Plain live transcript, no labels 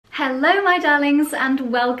Hello my darlings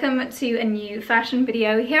and welcome to a new fashion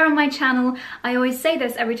video here on my channel. I always say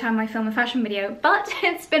this every time I film a fashion video, but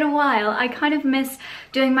it's been a while. I kind of miss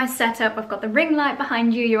doing my setup. I've got the ring light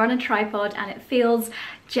behind you, you're on a tripod and it feels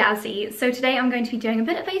jazzy. So today I'm going to be doing a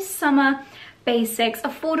bit of a summer basics,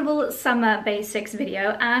 affordable summer basics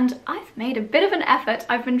video, and I've made a bit of an effort.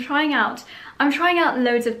 I'm trying out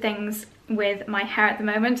loads of things with my hair at the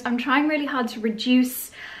moment. I'm trying really hard to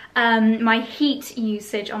reduce my heat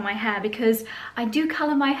usage on my hair because I do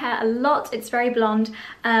colour my hair a lot. It's very blonde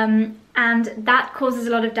and that causes a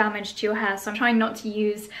lot of damage to your hair, so I'm trying not to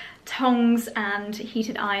use tongs and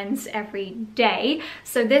heated irons every day.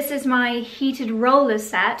 So this is my heated roller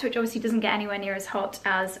set, which obviously doesn't get anywhere near as hot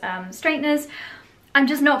as straighteners. I'm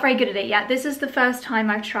just not very good at it yet. This is the first time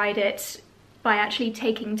I've tried it by actually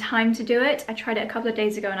taking time to do it. I tried it a couple of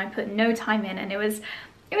days ago and I put no time in and it was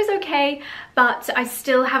okay, but I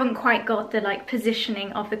still haven't quite got the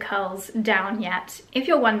positioning of the curls down yet. If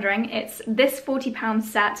you're wondering, it's this £40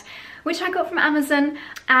 set, which I got from Amazon,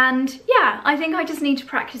 and yeah, I think I just need to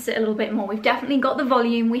practice it a little bit more. We've definitely got the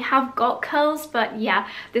volume, we have got curls, but yeah,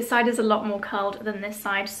 this side is a lot more curled than this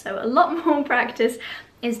side, so a lot more practice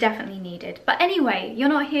is definitely needed. But anyway, you're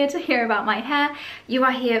not here to hear about my hair, you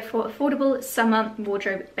are here for affordable summer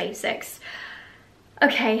wardrobe basics.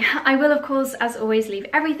 Okay, I will of course, as always, leave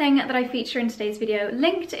everything that I feature in today's video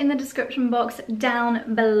linked in the description box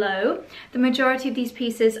down below. The majority of these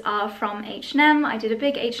pieces are from H&M. I did a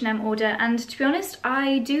big H&M order, and to be honest,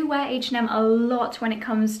 I do wear H&M a lot when it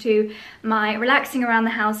comes to my relaxing around the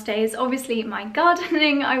house days. Obviously my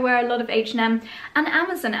gardening, I wear a lot of H&M, and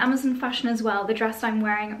Amazon fashion as well. The dress I'm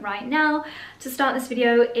wearing right now to start this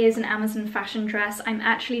video is an Amazon fashion dress. I'm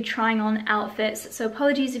actually trying on outfits, so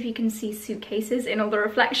apologies if you can see suitcases in all the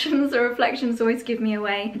reflections. The reflections always give me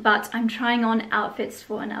away, but I'm trying on outfits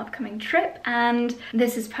for an upcoming trip, and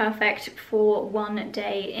this is perfect for one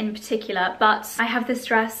day in particular. But I have this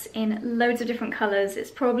dress in loads of different colors.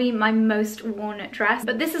 It's probably my most worn dress,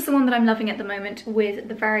 but this is the one that I'm loving at the moment, with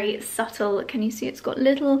the very subtle, can you see it's got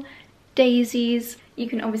little daisies. You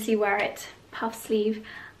can obviously wear it puff sleeve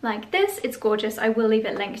like this. It's gorgeous. I will leave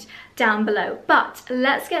it linked down below. But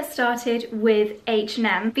let's get started with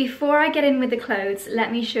H&M. Before I get in with the clothes,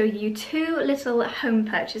 let me show you two little home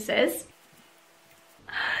purchases.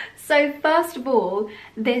 So first of all,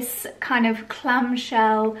 this kind of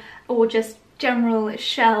clamshell or just general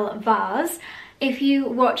shell vase. If you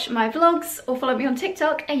watch my vlogs or follow me on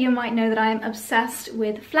TikTok, you might know that I am obsessed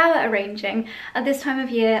with flower arranging. At this time of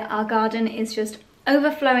year, our garden is just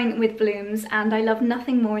overflowing with blooms, and I love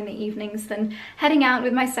nothing more in the evenings than heading out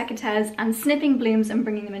with my secateurs and snipping blooms and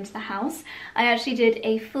bringing them into the house. I actually did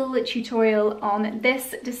a full tutorial on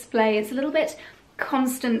this display. It's a little bit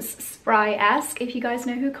Constance Spry-esque. If you guys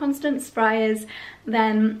know who Constance Spry is,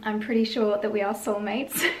 then I'm pretty sure that we are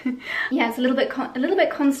soulmates. Yeah, it's a little bit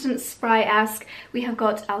Constance Spry-esque. We have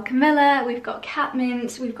got Alchemilla, we've got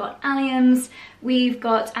Catmint, we've got Alliums, we've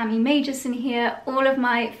got Ami Magus in here, all of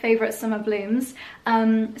my favourite summer blooms.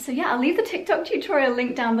 So yeah, I'll leave the TikTok tutorial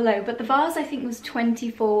link down below, but the vase I think was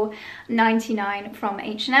 $24.99 from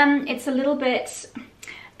H&M. It's a little bit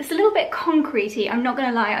concretey, I'm not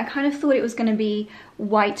gonna lie. I kind of thought it was gonna be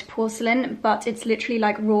white porcelain, but it's literally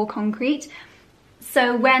like raw concrete.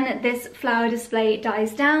 So when this flower display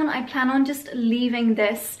dies down, I plan on just leaving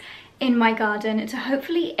this in my garden to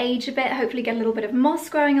hopefully age a bit, hopefully get a little bit of moss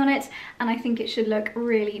growing on it, and I think it should look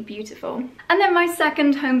really beautiful. And then my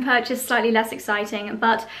second home purchase, slightly less exciting,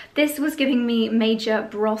 but this was giving me major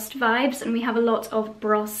Brost vibes, and we have a lot of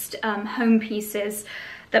Brost home pieces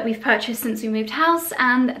that we've purchased since we moved house,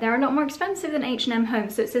 and they're a lot more expensive than H&M Home.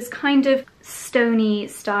 So it's this kind of stony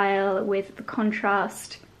style with the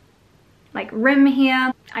contrast like rim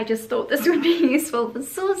here. I just thought this would be useful for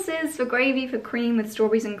sauces, for gravy, for cream with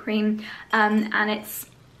strawberries and cream, and it's,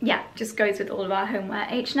 yeah, just goes with all of our homeware.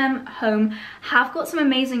 H&M Home have got some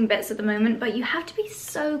amazing bits at the moment, but you have to be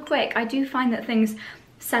so quick. I do find that things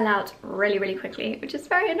sell out really, really quickly, which is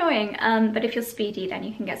very annoying, but if you're speedy, then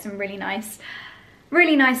you can get some really nice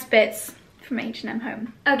bits from H&M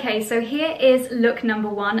Home. Okay, so here is look number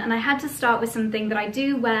one, and I had to start with something that I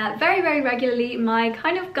do wear very, very regularly, my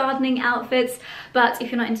kind of gardening outfits. But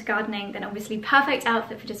if you're not into gardening, then obviously perfect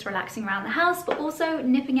outfit for just relaxing around the house, but also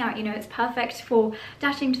nipping out, you know, it's perfect for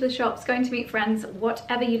dashing to the shops, going to meet friends,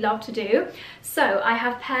 whatever you love to do. So I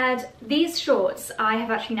have paired these shorts. I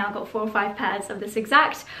have actually now got 4 or 5 pairs of this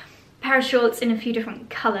exact pair of shorts in a few different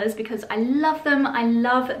colours because I love them. I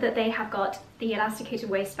love that they have got the elasticated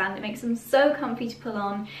waistband. It makes them so comfy to pull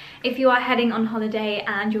on. If you are heading on holiday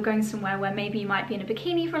and you're going somewhere where maybe you might be in a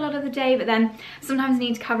bikini for a lot of the day, but then sometimes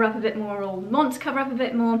need to cover up a bit more or want to cover up a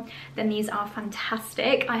bit more, then these are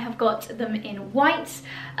fantastic. I have got them in white.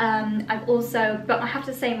 I've also, but I have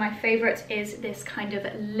to say my favourite is this kind of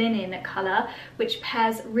linen colour, which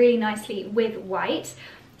pairs really nicely with white.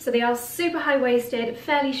 So they are super high-waisted,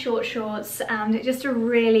 fairly short shorts, and just a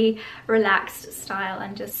really relaxed style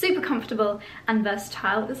and just super comfortable and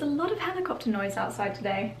versatile. There's a lot of helicopter noise outside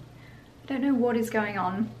today. I don't know what is going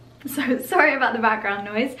on, so sorry about the background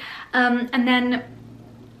noise. And then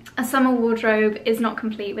a summer wardrobe is not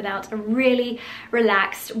complete without a really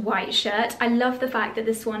relaxed white shirt. I love the fact that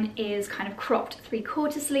this one is kind of cropped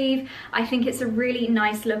 3/4 sleeve. I think it's a really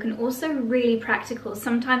nice look and also really practical.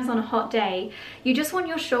 Sometimes on a hot day, you just want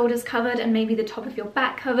your shoulders covered and maybe the top of your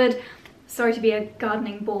back covered. Sorry to be a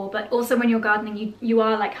gardening bore, but also when you're gardening, you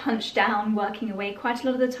are like hunched down, working away quite a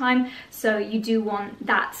lot of the time. So you do want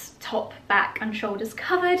that top, back and shoulders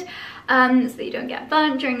covered so that you don't get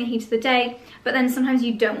burnt during the heat of the day. But then sometimes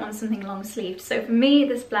you don't want something long sleeved. So for me,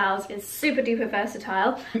 this blouse is super duper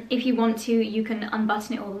versatile. If you want to, you can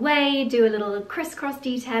unbutton it all the way, do a little crisscross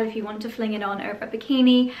detail if you want to fling it on over a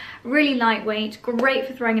bikini. Really lightweight, great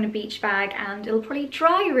for throwing in a beach bag, and it'll probably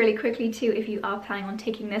dry really quickly too if you are planning on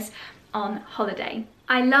taking this on holiday.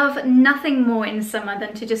 I love nothing more in summer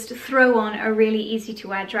than to just throw on a really easy to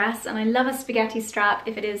wear dress, and I love a spaghetti strap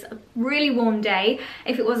if it is a really warm day.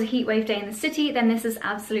 If it was a heatwave day in the city, then this is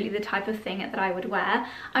absolutely the type of thing that I would wear.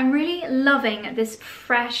 I'm really loving this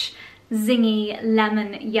fresh, zingy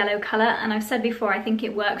lemon yellow colour, and I've said before, I think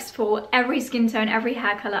it works for every skin tone, every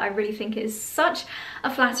hair colour. I really think it is such a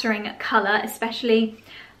flattering colour, especially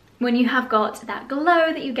when you have got that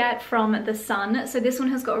glow that you get from the sun. So this one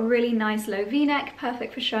has got a really nice low v-neck,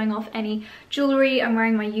 perfect for showing off any jewellery. I'm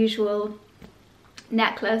wearing my usual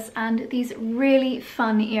necklace and these really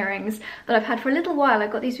fun earrings that I've had for a little while. I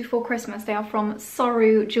got these before Christmas. They are from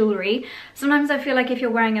Soru Jewellery. Sometimes I feel like if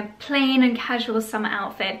you're wearing a plain and casual summer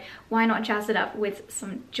outfit, why not jazz it up with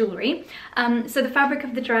some jewellery? So the fabric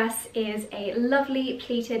of the dress is a lovely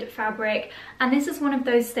pleated fabric, and this is one of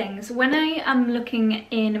those things, when I am looking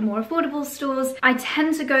in more affordable stores, I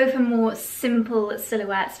tend to go for more simple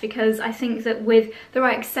silhouettes because I think that with the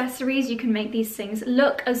right accessories you can make these things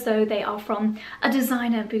look as though they are from a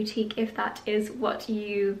designer boutique, if that is what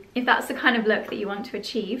if that's the kind of look that you want to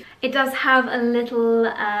achieve. It does have a little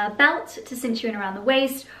belt to cinch you in around the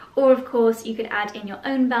waist, or of course you could add in your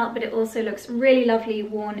own belt, but it also looks really lovely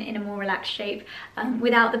worn in a more relaxed shape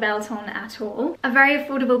without the belt on at all. A very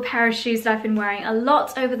affordable pair of shoes that I've been wearing a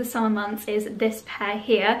lot over the summer months is this pair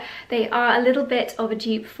here. They are a little bit of a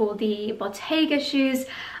dupe for the Bottega shoes.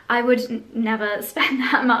 I would never spend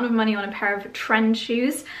that amount of money on a pair of trend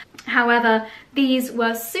shoes. However, these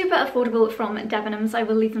were super affordable from Debenhams. I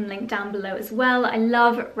will leave them linked down below as well. I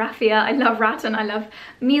love raffia, I love rattan, I love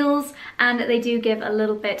mules, and they do give a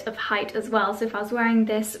little bit of height as well. So if I was wearing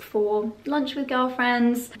this for lunch with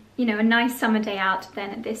girlfriends, you know, a nice summer day out,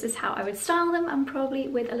 then this is how I would style them, and probably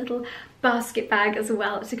with a little basket bag as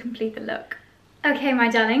well to complete the look. Okay, my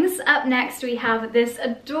darlings, up next we have this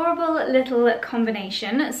adorable little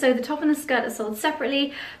combination. So the top and the skirt are sold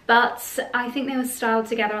separately, but I think they were styled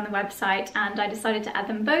together on the website and I decided to add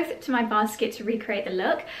them both to my basket to recreate the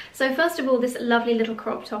look. So first of all, this lovely little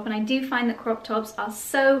crop top, and I do find that crop tops are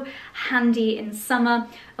so handy in summer.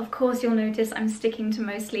 Of course, you'll notice I'm sticking to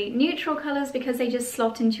mostly neutral colours because they just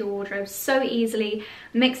slot into your wardrobe so easily,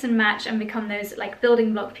 mix and match, and become those like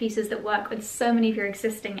building block pieces that work with so many of your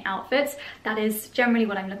existing outfits. That is generally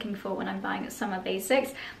what I'm looking for when I'm buying summer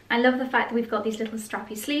basics. I love the fact that we've got these little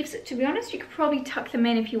strappy sleeves. To be honest, you could probably tuck them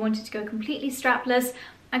in if you wanted to go completely strapless.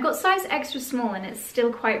 I got size extra small and it's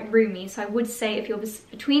still quite roomy, so I would say if you're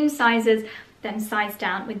between sizes, then size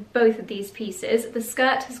down with both of these pieces. The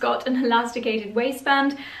skirt has got an elasticated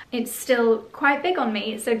waistband. It's still quite big on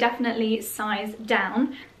me, so definitely size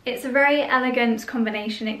down. It's a very elegant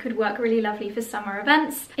combination. It could work really lovely for summer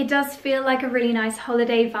events. It does feel like a really nice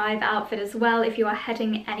holiday vibe outfit as well if you are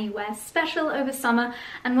heading anywhere special over summer.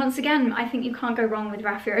 And once again, I think you can't go wrong with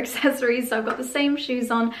raffia accessories. So I've got the same shoes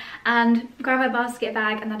on and grab my basket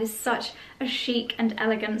bag, and that is such a chic and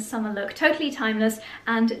elegant summer look. Totally timeless,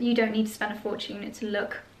 and you don't need to spend a fortune to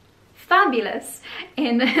look fabulous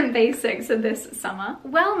in basics of this summer.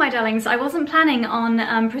 Well, my darlings, I wasn't planning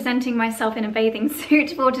on presenting myself in a bathing suit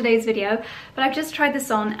for today's video, but I've just tried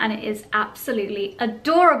this on and it is absolutely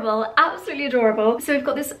adorable, absolutely adorable. So we've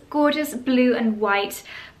got this gorgeous blue and white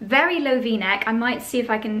very low v-neck. I might see if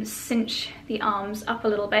I can cinch the arms up a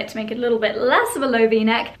little bit to make it a little bit less of a low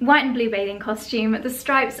v-neck. White and blue bathing costume. The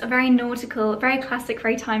stripes are very nautical, very classic,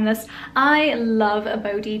 very timeless. I love a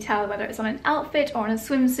bow detail, whether it's on an outfit or on a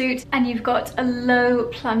swimsuit. And you've got a low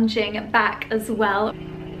plunging back as well.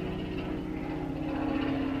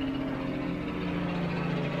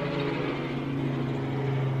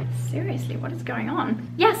 Seriously, what is going on?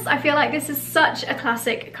 Yes, I feel like this is such a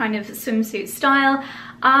classic kind of swimsuit style.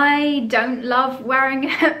 I don't love wearing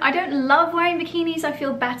bikinis. I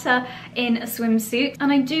feel better in a swimsuit, and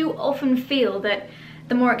I do often feel that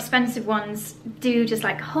the more expensive ones do just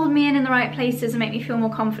like hold me in the right places and make me feel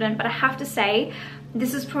more confident. But I have to say,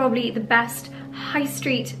 this is probably the best high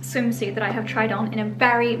street swimsuit that I have tried on in a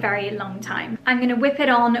very, very long time. I'm gonna whip it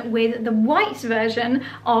on with the white version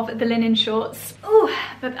of the linen shorts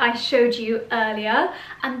that I showed you earlier,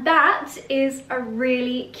 and that is a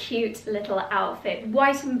really cute little outfit.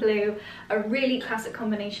 White and blue, a really classic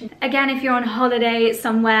combination. Again, if you're on holiday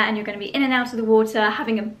somewhere and you're gonna be in and out of the water,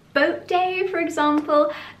 having a boat day, for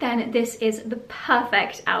example, then this is the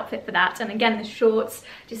perfect outfit for that. And again, the shorts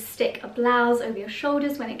just stick a blouse over your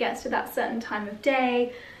shoulders when it gets to that certain time of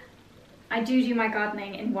day. I do my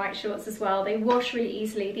gardening in white shorts as well. They wash really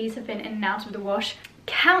easily. These have been in and out of the wash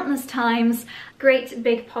countless times. Great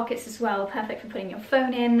big pockets as well, perfect for putting your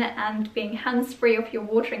phone in and being hands-free if you're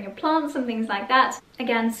watering your plants and things like that.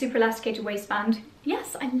 Again, super elasticated waistband.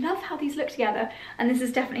 Yes, I love how these look together, and this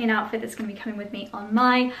is definitely an outfit that's going to be coming with me on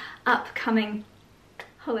my upcoming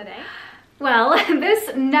holiday. Well,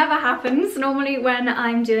 this never happens. Normally when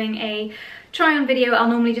I'm doing a try on video, I'll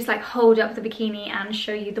normally just like hold up the bikini and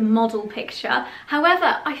show you the model picture.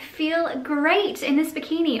 However, I feel great in this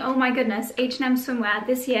bikini. Oh my goodness, H&M swimwear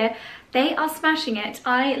this year, they are smashing it.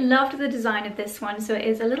 I loved the design of this one. So it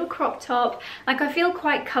is a little crop top. Like, I feel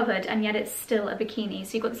quite covered and yet it's still a bikini.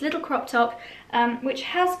 So you've got this little crop top, which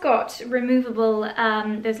has got removable,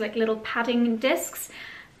 there's like little padding discs.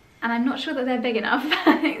 And I'm not sure that they're big enough.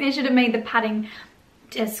 I think they should have made the padding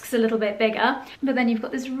discs a little bit bigger. But then you've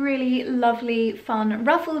got this really lovely fun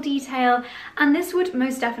ruffle detail, and this would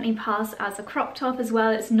most definitely pass as a crop top as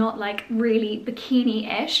well. It's not like really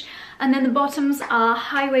bikini-ish. And then the bottoms are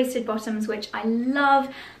high-waisted bottoms, which I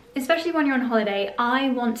love, especially when you're on holiday. I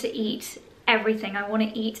want to eat everything. I want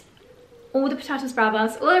to eat all the patatas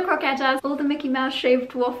bravas, all the croquetas, all the Mickey Mouse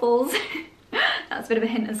shaved waffles. That's a bit of a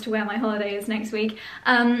hint as to where my holiday is next week.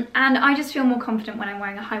 And I just feel more confident when I'm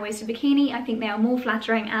wearing a high-waisted bikini. I think they are more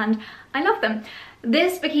flattering and I love them.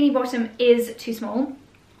 This bikini bottom is too small.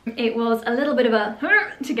 It was a little bit of a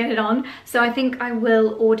to get it on, so I think I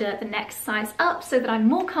will order the next size up so that I'm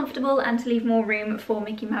more comfortable and to leave more room for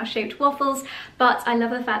Mickey Mouse shaped waffles. But I love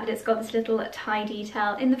the fact that it's got this little tie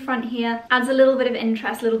detail in the front here. Adds a little bit of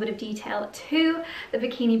interest, a little bit of detail to the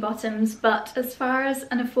bikini bottoms. But as far as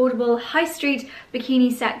an affordable high street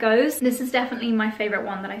bikini set goes, this is definitely my favorite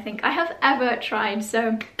one that I think I have ever tried.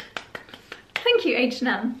 So thank you,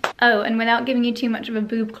 H&M. Oh, and without giving you too much of a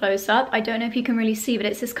boob close-up, I don't know if you can really see, but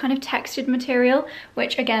it's this kind of textured material,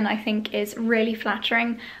 which again, I think is really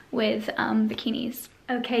flattering with bikinis.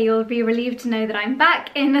 Okay, you'll be relieved to know that I'm back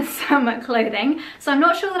in summer clothing. So I'm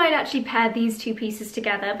not sure that I'd actually pair these two pieces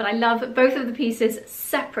together, but I love both of the pieces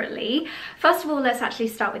separately. First of all, let's actually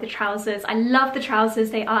start with the trousers. I love the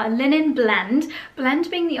trousers. They are a linen blend.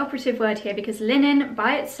 Blend being the operative word here because linen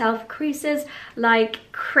by itself creases like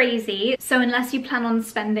crazy. So unless you plan on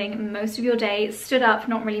spending most of your day stood up,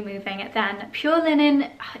 not really moving, then pure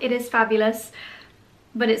linen, it is fabulous.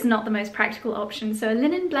 But it's not the most practical option. So a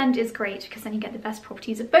linen blend is great because then you get the best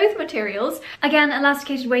properties of both materials. Again,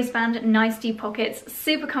 elasticated waistband, nice deep pockets,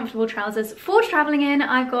 super comfortable trousers for traveling in.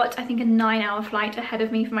 I've got, I think, a 9-hour flight ahead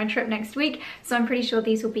of me for my trip next week. So I'm pretty sure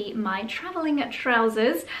these will be my traveling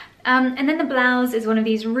trousers. And then the blouse is one of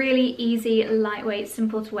these really easy, lightweight,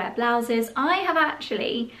 simple to wear blouses. I have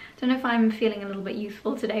actually, don't know if I'm feeling a little bit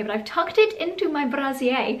youthful today, but I've tucked it into my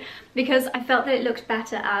brasier because I felt that it looked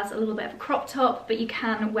better as a little bit of a crop top, but you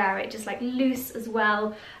can wear it just like loose as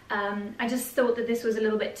well. I just thought that this was a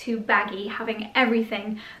little bit too baggy, having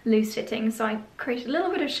everything loose fitting, so I created a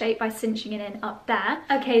little bit of shape by cinching it in up there.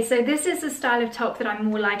 Okay, so this is the style of top that I'm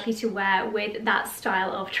more likely to wear with that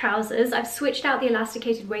style of trousers. I've switched out the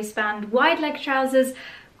elasticated waistband, wide leg trousers.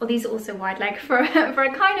 Well, these are also wide leg for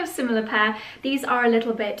a kind of similar pair. These are a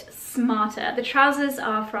little bit smarter. The trousers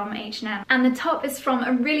are from H&M and the top is from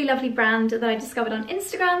a really lovely brand that I discovered on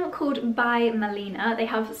Instagram called By Melina. They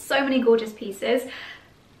have so many gorgeous pieces.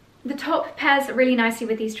 The top pairs really nicely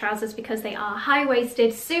with these trousers because they are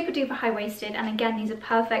high-waisted, super duper high-waisted, and again, these are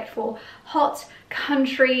perfect for hot,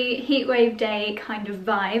 country, heatwave day kind of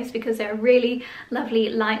vibes because they're really lovely,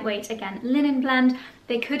 lightweight, again, linen blend.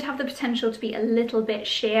 They could have the potential to be a little bit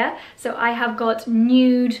sheer, so I have got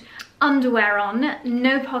nude underwear on,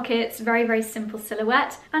 no pockets, very, very simple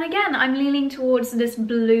silhouette. And again, I'm leaning towards this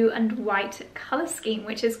blue and white colour scheme,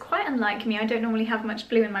 which is quite unlike me. I don't normally have much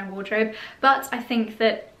blue in my wardrobe, but I think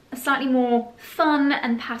that a slightly more fun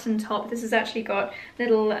and patterned top. This has actually got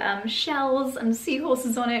little shells and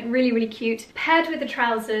seahorses on it, really, really cute. Paired with the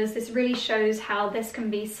trousers, this really shows how this can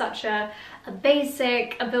be such a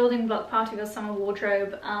basic, a building block part of your summer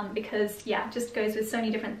wardrobe because yeah, it just goes with so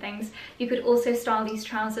many different things. You could also style these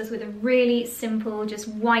trousers with a really simple, just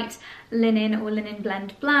white linen or linen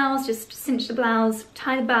blend blouse. Just cinch the blouse,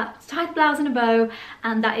 tie the blouse in a bow,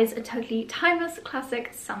 and that is a totally timeless,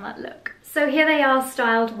 classic summer look. So here they are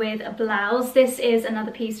styled with a blouse. This is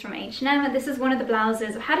another piece from H&M. This is one of the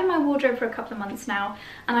blouses I've had in my wardrobe for a couple of months now,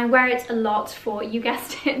 and I wear it a lot for, you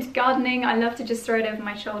guessed it, gardening. I love to just throw it over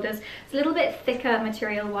my shoulders. It's a little bit thicker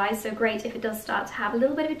material wise, so great if it does start to have a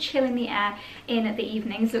little bit of a chill in the air in the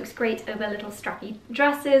evenings. Looks great over little strappy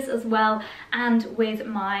dresses as well, and with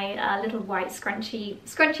my little white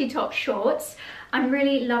scrunchy top shorts. I'm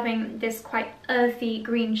really loving this quite earthy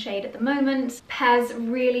green shade at the moment. Pairs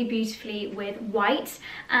really beautifully with white,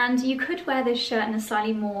 and you could wear this shirt in a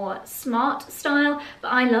slightly more smart style, but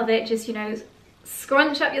I love it. Just, you know,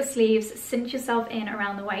 scrunch up your sleeves, cinch yourself in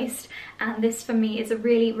around the waist, and this for me is a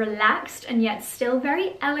really relaxed and yet still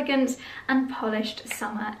very elegant and polished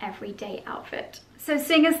summer everyday outfit. So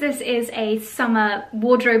seeing as this is a summer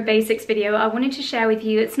wardrobe basics video, I wanted to share with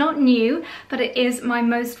you, it's not new, but it is my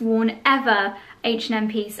most worn ever H&M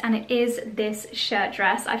piece, and it is this shirt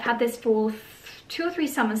dress. I've had this for 2 or 3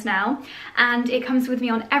 summers now, and it comes with me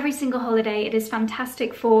on every single holiday. It is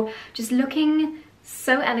fantastic for just looking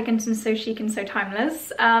so elegant and so chic and so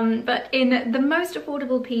timeless, but in the most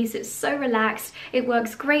affordable piece. It's so relaxed, it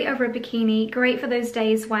works great over a bikini, great for those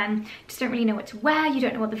days when you just don't really know what to wear, you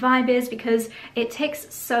don't know what the vibe is, because it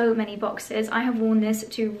ticks so many boxes. I have worn this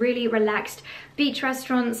to really relaxed beach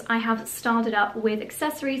restaurants. I have styled it up with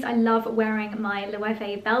accessories. I love wearing my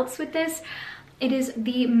Loewe belts with this. It is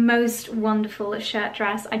the most wonderful shirt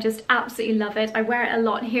dress. I just absolutely love it. I wear it a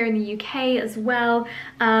lot here in the UK as well.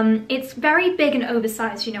 It's very big and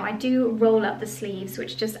oversized, you know. I do roll up the sleeves,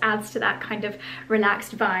 which just adds to that kind of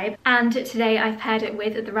relaxed vibe. And today I've paired it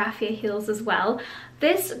with the raffia heels as well.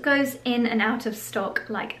 This goes in and out of stock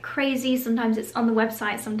like crazy. Sometimes it's on the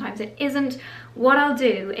website, sometimes it isn't. What I'll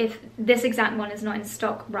do, if this exact one is not in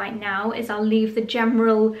stock right now, is I'll leave the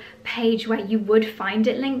general page where you would find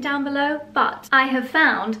it linked down below. But I have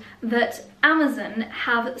found that Amazon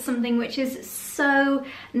have something which is so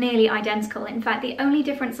nearly identical. In fact, the only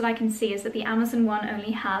difference that I can see is that the Amazon one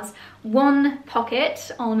only has 1 pocket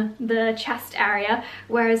on the chest area,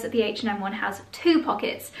 whereas the H&M one has 2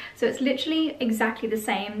 pockets. So it's literally exactly the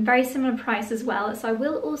same, very similar price as well. So I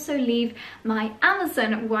will also leave my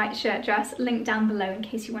Amazon white shirt dress linked down below in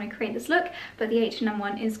case you want to create this look, but the H&M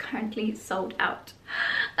one is currently sold out.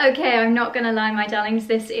 Okay, I'm not gonna lie, my darlings,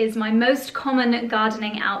 this is my most common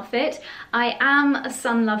gardening outfit. I am a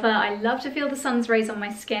sun lover. I love to feel the sun's rays on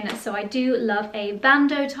my skin, so I do love a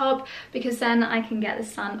bandeau top because then I can get the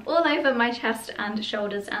sun all over my chest and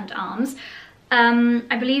shoulders and arms.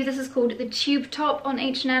 I believe this is called the tube top on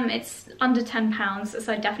H&M. It's under £10,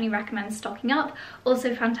 so I definitely recommend stocking up.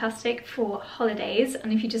 Also fantastic for holidays,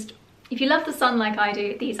 and if you love the sun like I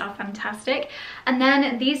do, these are fantastic. And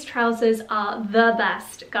then these trousers are the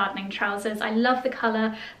best gardening trousers. I love the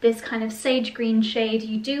colour, this kind of sage green shade.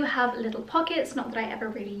 You do have little pockets, not that I ever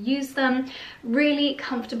really use them. Really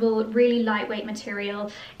comfortable, really lightweight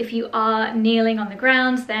material. If you are kneeling on the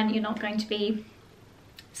ground, then you're not going to be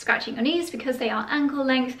scratching your knees because they are ankle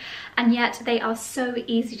length, and yet they are so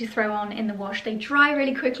easy to throw on in the wash. They dry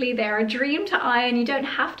really quickly. They're a dream to iron. You don't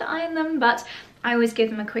have to iron them, but I always give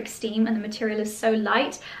them a quick steam, and the material is so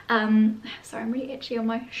light. Sorry, I'm really itchy on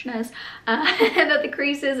my schnoz. That the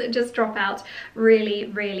creases just drop out really,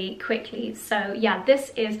 really quickly. So yeah,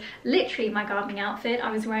 this is literally my gardening outfit. I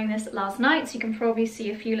was wearing this last night, so you can probably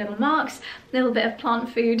see a few little marks, a little bit of plant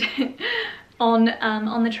food on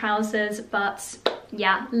the trousers, but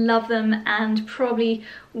yeah, love them, and probably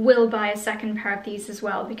will buy a second pair of these as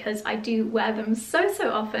well because I do wear them so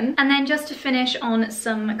often. And then just to finish on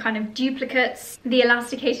some kind of duplicates, the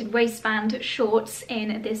elasticated waistband shorts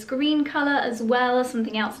in this green colour as well.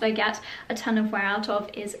 Something else that I get a ton of wear out of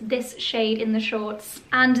is this shade in the shorts.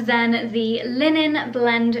 And then the linen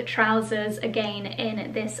blend trousers, again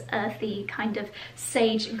in this earthy kind of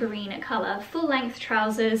sage green colour. Full length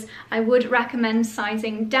trousers. I would recommend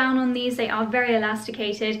sizing down on these. They are very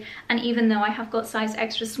elasticated, and even though I have got size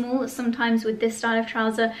extra small, sometimes with this style of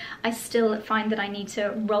trouser I still find that I need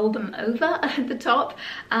to roll them over at the top.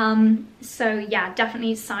 So yeah,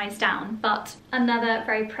 definitely size down. But another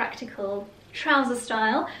very practical trouser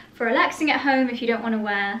style for relaxing at home if you don't want to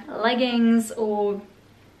wear leggings or,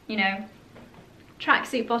 you know,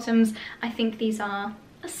 tracksuit bottoms. I think these are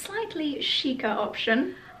a slightly chicer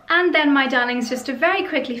option. And then, my darlings, just to very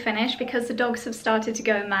quickly finish, because the dogs have started to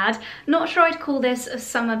go mad, not sure I'd call this a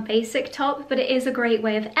summer basic top, but it is a great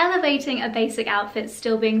way of elevating a basic outfit,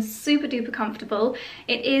 still being super duper comfortable.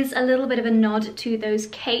 It is a little bit of a nod to those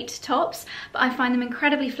Kate tops, but I find them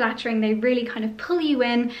incredibly flattering. They really kind of pull you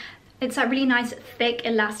in. It's that really nice, thick,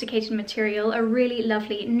 elasticated material, a really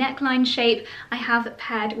lovely neckline shape. I have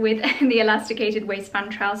paired with the elasticated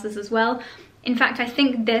waistband trousers as well. In fact, I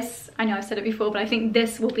think this, I know I've said it before, but I think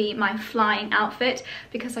this will be my flying outfit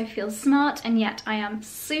because I feel smart and yet I am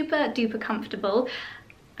super duper comfortable.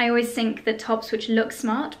 I always think that tops which look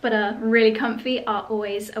smart but are really comfy are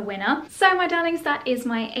always a winner. So my darlings, that is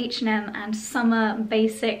my H&M and summer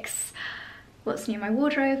basics, what's new in my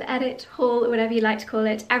wardrobe, edit, haul, whatever you like to call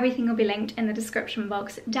it. Everything will be linked in the description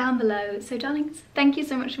box down below. So darlings, thank you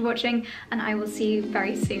so much for watching, and I will see you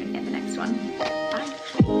very soon in the next one.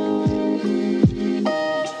 Bye.